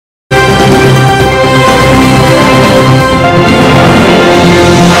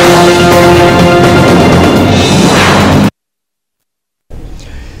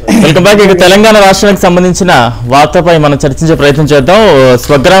Welcome back. ఇక తెలంగాణ రాష్ట్రానికి సంబంధించిన వార్తపై మనం చర్చించే ప్రయత్నం చేద్దాం.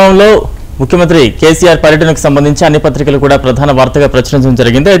 స్వగ్రామంలో ముఖ్యమంత్రి కేసీఆర్ పర్యటనకు సంబంధించి అన్ని పత్రికలు కూడా ప్రధాన వార్తగా ప్రచురించడం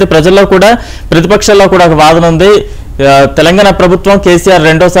జరిగింది. అయితే ప్రజల్లో కూడా ప్రతిపక్షాల్లో కూడా ఒక వాదన ఉంది. తెలంగాణ ప్రభుత్వం కేసీఆర్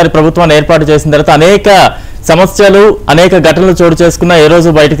రెండోసారి ప్రభుత్వాన్ని ఏర్పాటు చేసిన తర్వాత అనేక సమస్యలు అనేక ఘటనలు చోటు చేసుకున్న ఏ రోజు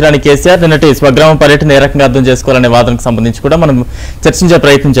బయటకు రాని కేసీఆర్ నిన్నటి స్వగ్రామం పర్యటన ఏ రకంగా అర్థం చేసుకోవాలనే వాదనకు సంబంధించి కూడా మనం చర్చించే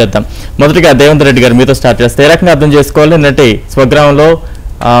ప్రయత్నం చేద్దాం. మొదటిగా దేవేంద్ర రెడ్డి గారు మీతో స్టార్ట్ చేస్తే ఏ రకంగా అర్థం చేసుకోవాలి నిన్నటి స్వగ్రామంలో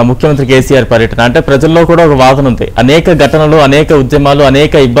ముఖ్యమంత్రి కేసీఆర్ పర్యటన? అంటే ప్రజల్లో కూడా ఒక వాదన ఉంది. అనేక ఘటనలు, అనేక ఉద్యమాలు,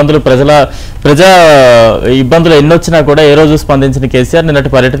 అనేక ఇబ్బందులు, ప్రజా ఇబ్బందులు ఎన్నొచ్చినా కూడా ఏ రోజు స్పందించిన కేసీఆర్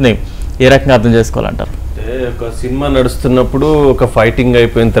నిన్నటి పర్యటన ఏ రకంగా అర్థం చేసుకోవాలంటారు? ఒక సినిమా నడుస్తున్నప్పుడు ఒక ఫైటింగ్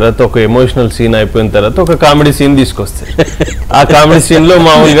అయిపోయిన తర్వాత, ఒక ఎమోషనల్ సీన్ అయిపోయిన తర్వాత ఒక కామెడీ సీన్ తీసుకొస్తారు. ఆ కామెడీ సీన్ లో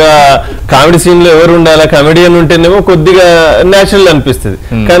మామూలుగా కామెడీ సీన్ లో ఎవరు ఉండాలా? కామెడియన్ ఉంటేనేమో కొద్దిగా నేచురల్ అనిపిస్తుంది.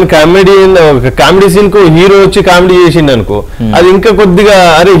 కానీ కామెడీ సీన్ కు హీరో వచ్చి కామెడీ చేసిండు అనుకో, అది ఇంకా కొద్దిగా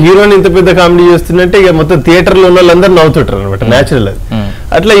అరే హీరోని ఇంత పెద్ద కామెడీ చేస్తున్నట్టే ఇక మొత్తం థియేటర్ లో ఉన్న వాళ్ళందరూ నవ్వుతుంటారు అనమాట. నేచురల్ అది.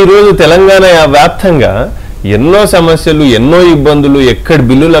 అట్లా ఈ రోజు తెలంగాణ వ్యాప్తంగా ఎన్నో సమస్యలు, ఎన్నో ఇబ్బందులు, ఎక్కడ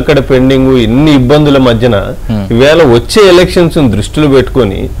బిల్లులు అక్కడ పెండింగ్, ఎన్ని ఇబ్బందుల మధ్యన ఈవేళ వచ్చే ఎలక్షన్స్ దృష్టిలో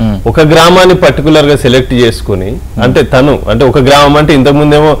పెట్టుకొని ఒక గ్రామాన్ని పర్టికులర్ గా సెలెక్ట్ చేసుకుని, అంటే ఒక గ్రామం అంటే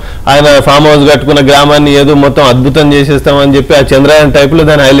ఇంతకుముందేమో ఆయన ఫామ్ హౌస్ కట్టుకున్న గ్రామాన్ని ఏదో మొత్తం అద్భుతం చేసేస్తామని చెప్పి ఆ చంద్రయాన్ టైప్ లో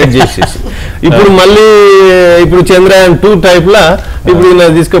దాన్ని హైలైట్ చేసేసి ఇప్పుడు చంద్రయాన్ 2 టైప్ లా ఇప్పుడు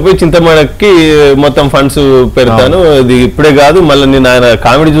నేను తీసుకుపోయి చింతమడకి మొత్తం ఫండ్స్ పెడతాను. ఇది ఇప్పుడే కాదు, మళ్ళీ నేను ఆయన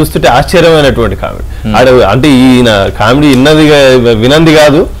కామెడీ చూస్తుంటే ఆశ్చర్యమైనటువంటి కామెడీ. అంటే ఈయన కామెడీ వినంది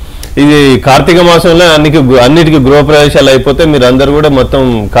కాదు. ఇది కార్తీక మాసంలో అన్నిటికీ గృహప్రవేశాలు అయిపోతే మీరు అందరు కూడా మొత్తం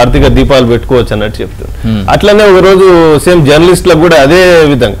కార్తీక దీపాలు పెట్టుకోవచ్చు అన్నట్టు చెప్తారు. అట్లనే ఒక రోజు సేమ్ జర్నలిస్టులకు కూడా అదే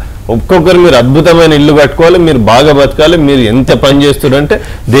విధంగా ఒక్కొక్కరు మీరు అద్భుతమైన ఇల్లు కట్టుకోవాలి, మీరు బాగా బతకాలి, మీరు ఎంత పని చేస్తున్నారంటే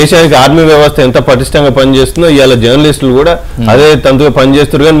దేశానికి ఆర్మీ వ్యవస్థ ఎంత పటిష్టంగా పనిచేస్తుందో ఇవాళ జర్నలిస్టులు కూడా అదే తంతుగా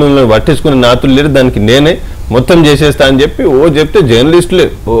పనిచేస్తారు. కానీ మిమ్మల్ని పట్టించుకునే నాతులు లేరు, దానికి నేనే మొత్తం చేసేస్తా అని చెప్పి చెప్తే జర్నలిస్టులే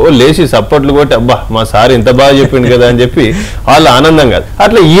లేచి సపోర్ట్లు కొట్టి అబ్బా మా సార్ ఇంత బాగా చెప్పిండు కదా అని చెప్పి వాళ్ళు ఆనందం కాదు.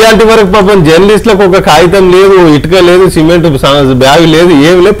 అట్లా ఇవాటి వరకు పాపం జర్నలిస్టులకు ఒక కాగితం లేదు, ఇటుక లేదు, సిమెంట్ బ్యాగ్ లేదు,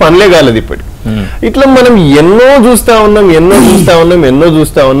 ఏమి లేదు, పనులే కాలేదు ఇప్పటికి. ఇట్లా మనం ఎన్నో చూస్తా ఉన్నాం.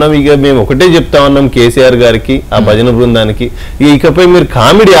 ఇక మేము ఒకటే చెప్తా ఉన్నాం కేసీఆర్ గారికి, ఆ భజన బృందానికి, ఇకపై మీరు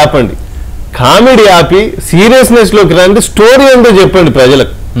కామెడీ ఆపండి. కామెడీ ఆపి సీరియస్నెస్ లోకి రండి. స్టోరీ ఏంటో చెప్పండి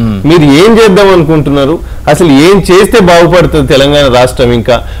ప్రజలకు. మీరు ఏం చేద్దాం అనుకుంటున్నారు, అసలు ఏం చేస్తే బాగుపడుతుంది తెలంగాణ రాష్ట్రం?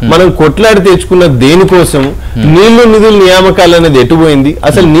 ఇంకా మనం కొట్లాడి తెచ్చుకున్న దేనికోసం? నీళ్లు నిధులు నియామకాలు అనేది ఎటుపోయింది?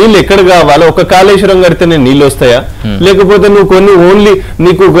 అసలు నీళ్లు ఎక్కడ కావాలా? ఒక కాళేశ్వరం కడితేనే నీళ్ళు వస్తాయా? లేకపోతే నువ్వు కొన్ని ఓన్లీ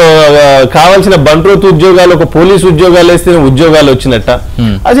నీకు కావాల్సిన బంట్రోత్ ఉద్యోగాలు, ఒక పోలీసు ఉద్యోగాలు వేస్తేనే ఉద్యోగాలు వచ్చినట్ట?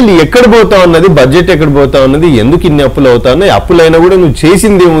 అసలు ఎక్కడ పోతా ఉన్నది? బడ్జెట్ ఎక్కడ పోతా ఉన్నది? ఎందుకు ఇన్ని అప్పులు అవుతా ఉన్నాయి? అప్పులైనా కూడా నువ్వు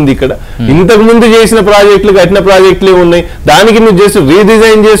చేసింది ఏముంది ఇక్కడ? ఇంతకు ముందు చేసిన ప్రాజెక్టులు, కట్టిన ప్రాజెక్టులే ఉన్నాయి. దానికి నువ్వు చేసి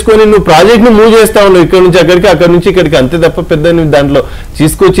రీడిజైన్ చేసుకొని నువ్వు ప్రాజెక్ట్ ను మూవ్ చేస్తా ఉన్నావు, ఇక్కడ నుంచి అక్కడికి, అక్కడి నుంచి ఇక్కడికి. అంతే తప్ప పెద్ద నువ్వు దాంట్లో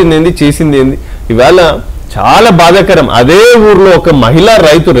తీసుకొచ్చింది ఏంది, చేసింది ఏంది? ఇవాళ చాలా బాధాకరం. అదే ఊర్లో ఒక మహిళా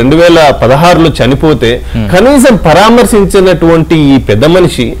రైతు 2016లో చనిపోతే కనీసం పరామర్శించినటువంటి ఈ పెద్ద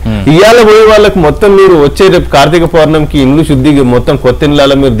మనిషి ఇవాళ పోయే వాళ్ళకి మొత్తం మీరు వచ్చే రేపు కార్తీక పౌర్ణమికి ఇల్లు శుద్ధికి మొత్తం కొత్త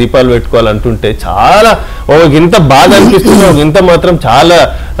ఇళ్ళలో మీరు దీపాలు పెట్టుకోవాలంటుంటే చాలా ఇంత బాధ అనిపిస్తుంది. ఇంత మాత్రం చాలా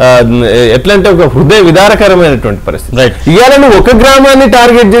ఎట్లా అంటే ఒక హృదయ విదారకరమైనటువంటి పరిస్థితి. ఇవాళ నువ్వు ఒక గ్రామాన్ని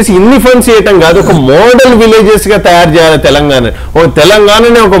టార్గెట్ చేసి ఇన్ని ఫండ్స్ చేయటం కాదు, ఒక మోడల్ విలేజెస్ గా తయారు చేయాలి తెలంగాణ.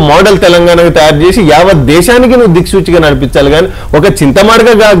 తెలంగాణనే ఒక మోడల్ తెలంగాణగా తయారు చేసి యావత్ దేశానికి నువ్వు దిక్సూచిగా నడిపించాలి. కానీ ఒక చింతమడక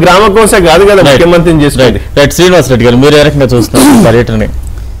గ్రామ కోసం కాదు కదా ముఖ్యమంత్రిని చేసుకోండి. శ్రీనివాస్ రెడ్డి గారు మీరు ఏ రకంగా చూస్తున్నారు పర్యటన?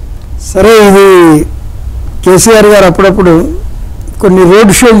 సరే, ఇది కేసీఆర్ గారు అప్పుడప్పుడు కొన్ని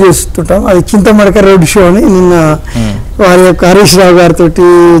రోడ్ షోలు చేస్తుంటాం. అది చింతమడక రోడ్ షో అని నిన్న వారి యొక్క హరీష్ రావు గారితో,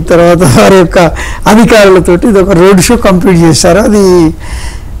 తర్వాత వారి యొక్క అధికారులతోటి ఇది ఒక రోడ్ షో కంప్లీట్ చేశారు. అది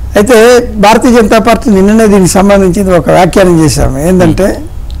అయితే భారతీయ జనతా పార్టీ నిన్ననే దీనికి సంబంధించి ఒక వ్యాఖ్యానం చేశాము. ఏంటంటే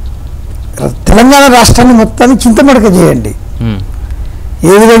తెలంగాణ రాష్ట్రాన్ని మొత్తాన్ని చింతమడక చేయండి.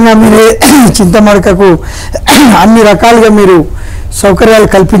 ఏ విధంగా మీరు చింతమడకకు అన్ని రకాలుగా మీరు సౌకర్యాలు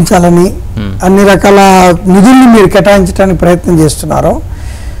కల్పించాలని, అన్ని రకాల నిధుల్ని మీరు కేటాయించడానికి ప్రయత్నం చేస్తున్నారో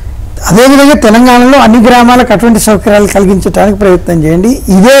అదేవిధంగా తెలంగాణలో అన్ని గ్రామాలకు అటువంటి సౌకర్యాలు కలిగించడానికి ప్రయత్నం చేయండి.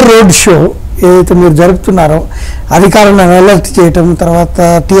 ఇదే రోడ్ షో ఏదైతే మీరు జరుపుతున్నారో అధికారులను అలర్ట్ చేయటం, తర్వాత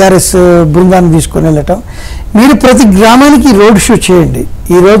టీఆర్ఎస్ బృందాన్ని తీసుకొని వెళ్ళటం, మీరు ప్రతి గ్రామానికి రోడ్ షో చేయండి.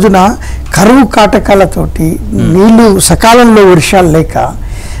 ఈ రోజున కరువు కాటకాలతోటి నీళ్లు సకాలంలో వర్షాలు లేక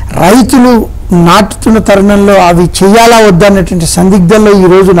రైతులు నాటుతున్న తరుణంలో అవి చేయాలా వద్దన్నటువంటి సందిగ్ధంలో ఈ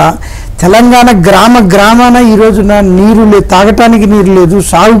రోజున తెలంగాణ గ్రామాన ఈ రోజున నీరు లేదు, తాగటానికి నీరు లేదు,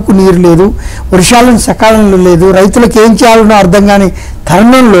 సాగుకు నీరు లేదు, వర్షాలను సకాలంలో లేదు, రైతులకు ఏం చేయాలనో అర్థం కాని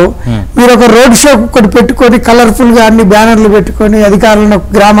తరుణంలో మీరు ఒక రోడ్ షో ఒకటి పెట్టుకొని కలర్ఫుల్గా అన్ని బ్యానర్లు పెట్టుకొని అధికారులను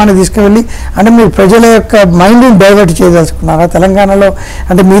గ్రామాన్ని తీసుకువెళ్ళి అంటే మీరు ప్రజల యొక్క మైండ్ని డైవర్ట్ చేయదలుచుకున్నారా తెలంగాణలో?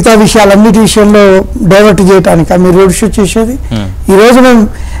 అంటే మిగతా విషయాలన్నిటి విషయంలో డైవర్ట్ చేయడానికి మీరు రోడ్ షో చేసేది? ఈ రోజు మేము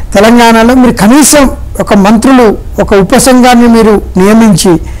తెలంగాణలో మీరు కనీసం ఒక మంత్రులు ఒక ఉపసంఘాన్ని మీరు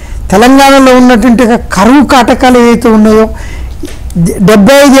నియమించి తెలంగాణలో ఉన్నటువంటి కరువు కాటకాలు ఏవైతే ఉన్నాయో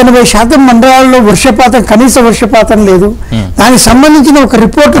 75-80% మండలాల్లో వర్షపాతం కనీస వర్షపాతం లేదు. దానికి సంబంధించిన ఒక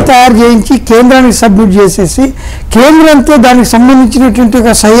రిపోర్ట్ తయారు చేయించి కేంద్రానికి సబ్మిట్ చేసేసి కేంద్రంతో దానికి సంబంధించినటువంటి ఒక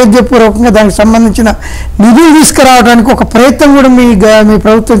సహయోగ్యపూర్వకంగా దానికి సంబంధించిన నిధులు తీసుకురావడానికి ఒక ప్రయత్నం కూడా మీ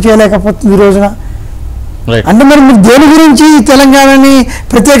ప్రభుత్వం చేయలేకపోతుంది ఈ రోజున. అంటే మరి మీరు దేని గురించి తెలంగాణని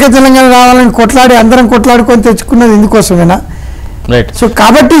ప్రత్యేక తెలంగాణ రావాలని కొట్లాడి అందరం కొట్లాడుకొని తెచ్చుకున్నది ఇందుకోసమేనా? సో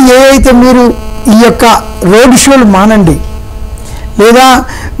కాబట్టి ఏవైతే మీరు ఈ యొక్క రోడ్ షోలు మానండి, లేదా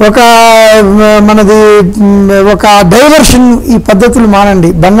ఒక డైవర్షన్ ఈ పద్ధతులు మానండి.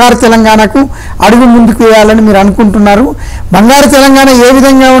 బంగారు తెలంగాణకు అడుగు ముందుకు వేయాలని మీరు అనుకుంటున్నారు. బంగారు తెలంగాణ ఏ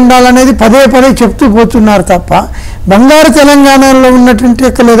విధంగా ఉండాలనేది పదే చెప్తూ పోతున్నారు తప్ప బంగారు తెలంగాణలో ఉన్నటువంటి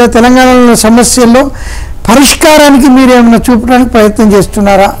లేదా తెలంగాణలో సమస్యల్లో పరిష్కారానికి మీరు ఏమైనా చూపడానికి ప్రయత్నం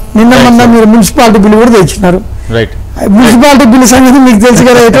చేస్తున్నారా? మొన్న మీరు మున్సిపాలిటీ బిల్లు కూడా తెచ్చినారు. మున్సిపాలిటీ బిల్లు సంగతి మీకు తెలుసు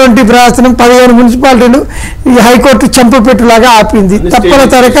కదా, ఎటువంటి ప్రయాసనం 15 మున్సిపాలిటీలు ఈ హైకోర్టు చెంపపెట్టులాగా ఆపింది. తప్పన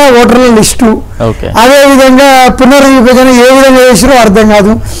తరక ఓటర్ల లిస్టు, అదేవిధంగా పునర్విభజన ఏ విధంగా చేసిరో అర్థం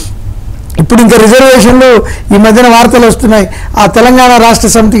కాదు. ఇప్పుడు ఇంకా రిజర్వేషన్లు ఈ మధ్యన వార్తలు వస్తున్నాయి. ఆ తెలంగాణ రాష్ట్ర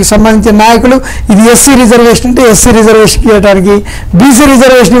సమితికి సంబంధించిన నాయకులు ఇది ఎస్సీ రిజర్వేషన్ అంటే ఎస్సీ రిజర్వేషన్ ఇవ్వడానికి, బీసీ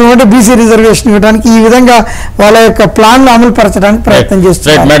రిజర్వేషన్ ఇవ్వమంటే బీసీ రిజర్వేషన్ ఇవ్వడానికి ఈ విధంగా వాళ్ళ యొక్క ప్లాన్లు అమలు పరచడానికి ప్రయత్నం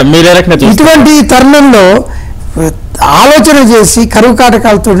చేస్తున్నారు. ఇటువంటి తరుణంలో ఆలోచన చేసి కరువు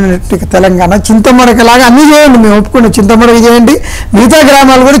కాటకాలతో తెలంగాణ చింతమడకలాగా అన్ని చేయండి, మేము ఒప్పుకున్న చింతమడక చేయండి, మిగతా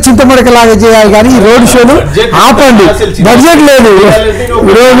గ్రామాలు కూడా చింతమడకలాగా చేయాలి. కానీ ఈ రోడ్ షోలు ఆపండి. బడ్జెట్ లేదు,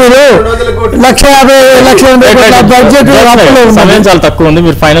 మీరు 1,50,00,000 బడ్జెట్ సమయం చాలా తక్కువ ఉంది.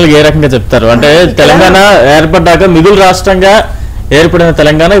 మీరు ఫైనల్ ఏ రకంగా చెప్తారు? అంటే తెలంగాణ ఏర్పడ్డాక మిగులు రాష్ట్రంగా ఏర్పడిన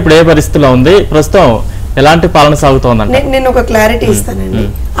తెలంగాణ ఇప్పుడు ఏ పరిస్థితిలో ఉంది, ప్రస్తుతం ఎలాంటి పాలన సాగుతోందంటే? నేను ఒక క్లారిటీ ఇస్తానండి.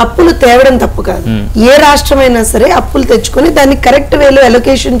 అప్పులు తేవడం తప్పు కాదు. ఏ రాష్ట్రమైనా సరే అప్పులు తెచ్చుకొని దాన్ని కరెక్ట్ వేలో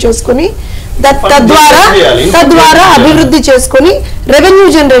అలొకేషన్ చేసుకుని తద్వారా అభివృద్ధి చేసుకుని రెవెన్యూ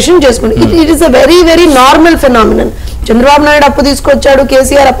జనరేషన్ చేసుకుని it is a very normal phenomenon. Chandrababu Naidu అప్పు తీసుకొచ్చాడు,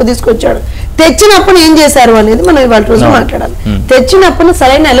 కేసీఆర్ అప్పు తీసుకొచ్చాడు. తెచ్చినప్పుడు ఏం చేశారు అనేది మనం ఇవాళ రోజు మాట్లాడాలి. తెచ్చినప్పుడు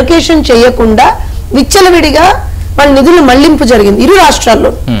సరైన అలొకేషన్ చేయకుండా విచ్చలవిడిగా వాళ్ళ నిధులు మళ్లింపు జరిగింది ఇరు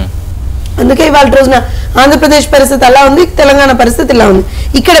రాష్ట్రాల్లో. అందుకే ఇవాళ రోజున ఆంధ్రప్రదేశ్ పరిస్థితి అలా ఉంది, తెలంగాణ పరిస్థితి ఇలా ఉంది.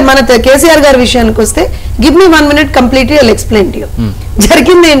 ఇక్కడ మన కేసీఆర్ గారి విషయానికి వస్తే give me 1 minute completely I explain to you.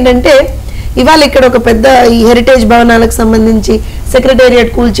 జరిగింది ఏంటంటే ఇవాళ ఇక్కడ ఒక పెద్ద ఈ హెరిటేజ్ భవనాలకు సంబంధించి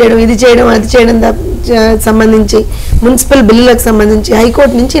సెక్రటేరియట్ కూల్చేయడం, ఇది చేయడం అది చేయడం సంబంధించి మున్సిపల్ బిల్లులకు సంబంధించి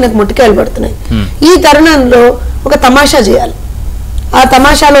హైకోర్టు నుంచి నాకు ముట్టికాయలు పడుతున్నాయి. ఈ తరుణంలో ఒక తమాషా చేయాలి. ఆ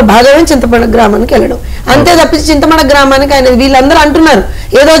తమాషాలో భాగమే చింతమడ గ్రామానికి వెళ్ళడం. అంతే తప్పించి చింతమడ గ్రామానికి ఆయన వీళ్ళందరూ అంటున్నారు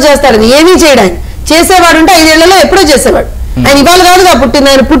ఏదో చేస్తాడని. ఏమీ చేయడానికి చేసేవాడు ఉంటే 5 ఏళ్లలో ఎప్పుడో చేసేవాడు. ఆయన ఇవాళ కాదుగా పుట్టింది,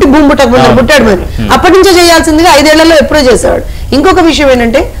 ఆయన పుట్టి భూమి పుట్టకుండా పుట్టాడు. మరి అప్పటి నుంచే చేయాల్సిందిగా 5 ఏళ్లలో ఎప్పుడో చేసేవాడు. ఇంకొక విషయం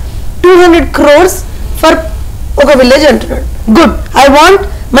ఏంటంటే 200 crores ఫర్ ఒక విలేజ్ అంటున్నాడు. Good, I want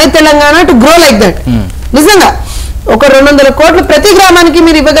my Telangana to grow like that. నిజంగా ఒక 200 కోట్లు ప్రతి గ్రామానికి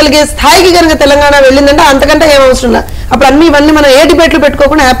మీరు ఇవ్వగలిగే స్థాయికి కనుక తెలంగాణ వెళ్ళిందంటే అంతకంటే ఏం అవసరం లేదు. అప్పుడు ఇవన్నీ మనం ఏ డిబేట్లు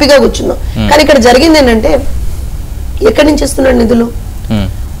పెట్టుకోకుండా హ్యాపీగా కూర్చుందాం. కానీ ఇక్కడ జరిగింది ఏంటంటే ఎక్కడి నుంచి ఇస్తున్నాడు నిధులు?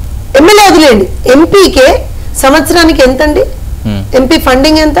 ఎమ్మెల్యే వదిలేయండి, ఎంపీకే సంవత్సరానికి ఎంతండి? ఎంపీ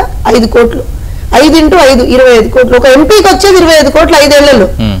ఫండింగ్ ఎంత? 5 కోట్లు. 5 × 5 25 కోట్లు. ఒక ఎంపీకి వచ్చేది 25 కోట్లు 5 ఏళ్లలో.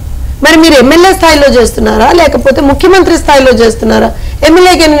 మరి మీరు ఎమ్మెల్యే స్థాయిలో చేస్తున్నారా లేకపోతే ముఖ్యమంత్రి స్థాయిలో చేస్తున్నారా?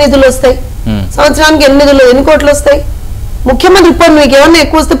 ఎమ్మెల్యేకి ఎన్ని నిధులు వస్తాయి? సంవత్సరానికి ఎన్ని కోట్లు వస్తాయి? ముఖ్యమంత్రి ఇప్పుడు మీకు ఏమన్నా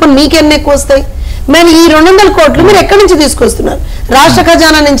ఎక్కువ వస్తే ఇప్పుడు మీకెన్ని ఎక్కువ వస్తాయి? మరి ఈ 200 కోట్లు మీరు ఎక్కడి నుంచి తీసుకొస్తున్నారు? రాష్ట్ర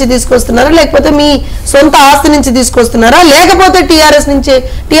ఖజానా నుంచి తీసుకొస్తున్నారా లేకపోతే మీ సొంత ఆస్తి నుంచి తీసుకొస్తున్నారా లేకపోతే టిఆర్ఎస్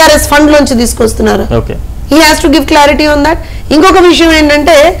ఫండ్ నుంచి తీసుకొస్తున్నారా? He has to give clarity on that. ఇంకొక విషయం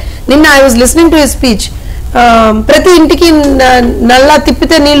ఏంటంటే నిన్న I was listening to his speech. ప్రతి ఇంటికి నల్లా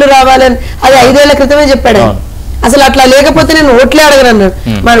తిప్పితే నీళ్లు రావాలని అది 5 ఏళ్ల క్రితమే చెప్పాడు. అసలు అట్లా లేకపోతే నేను ఓట్లే అడగనన్నాడు.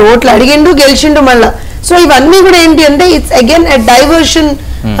 మరి ఓట్లు అడిగిండు, గెలిచిండు మళ్ళా. సో ఇవన్నీ కూడా ఏంటి అంటే ఇట్స్ అగైన్ ఎ డైవర్షన్,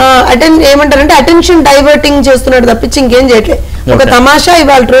 ఏమంటారంటే అటెన్షన్ డైవర్టింగ్ చేస్తున్నాడు తప్పించి ఇంకేం చేయట్లేదు. ఒక తమాషా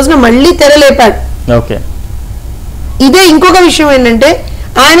ఇవాళ రోజున మళ్ళీ తెరలేపాడు. ఇదే ఇంకొక విషయం ఏంటంటే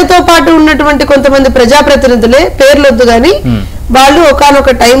ఆయనతో పాటు ఉన్నటువంటి కొంతమంది ప్రజాప్రతినిధులే, పేర్లొద్దు కానీ, వాళ్ళు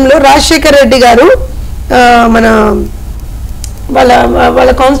ఒకానొక టైంలో రాజశేఖర్ రెడ్డి గారు మన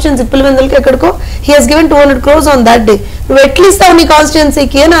వాళ్ళ కాన్స్టిట్యున్సీ పులివెందులకి ఎక్కడికో he has given 200 crores on that day. నువ్వు ఎట్లిస్తావు నీ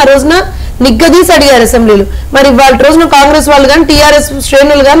కాన్స్టిట్యున్సీకి అని ఆ రోజున నిగ్గదీసి అడిగారు అసెంబ్లీలో. మరి వాళ్ళ రోజున కాంగ్రెస్ వాళ్ళు కానీ టీఆర్ఎస్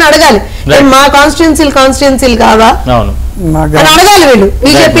శ్రేణులు కానీ అడగాలి, మా కాన్స్టిట్యున్సీలు కావా అని అడగాలి. వీళ్ళు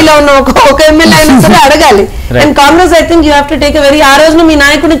బీజేపీలో ఉన్న ఒక ఎమ్మెల్యే అయినా సరే అడగాలి. And Congress I think you have to take a very, ఆ రోజున మీ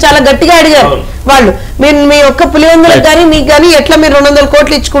నాయకుడిని చాలా గట్టిగా అడిగారు వాళ్ళు, మీరు మీ ఒక్క పులివెందులకు కానీ మీకు కానీ ఎట్లా మీరు 200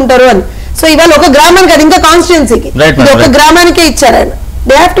 కోట్లు ఇచ్చుకుంటారు అని. సో ఇవాళ ఒక గ్రామానికి, అది ఇంకా కాన్స్టిట్యున్సీకి ఒక గ్రామానికే ఇచ్చారు ఆయన.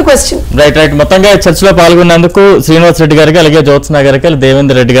 They have to question. Right మొత్తంగా చర్చలో పాల్గొన్నందుకు శ్రీనివాస్ రెడ్డి గారికి, అలాగే జ్యోత్స్న గారికి, అలాగే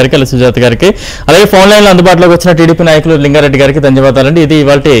దేవేందర్ రెడ్డి గారికి, అలాగే సుజాత గారికి, అలాగే ఫోన్ లైన్ లో అందుబాటులోకి వచ్చిన టీడీపీ నాయకులు లింగారెడ్డి గారికి ధన్యవాదాలండి. ఇది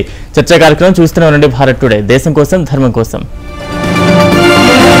ఇవాళ చర్చా కార్యక్రమం. చూస్తూనే ఉండండి భారత్ టుడే, దేశం కోసం ధర్మం కోసం.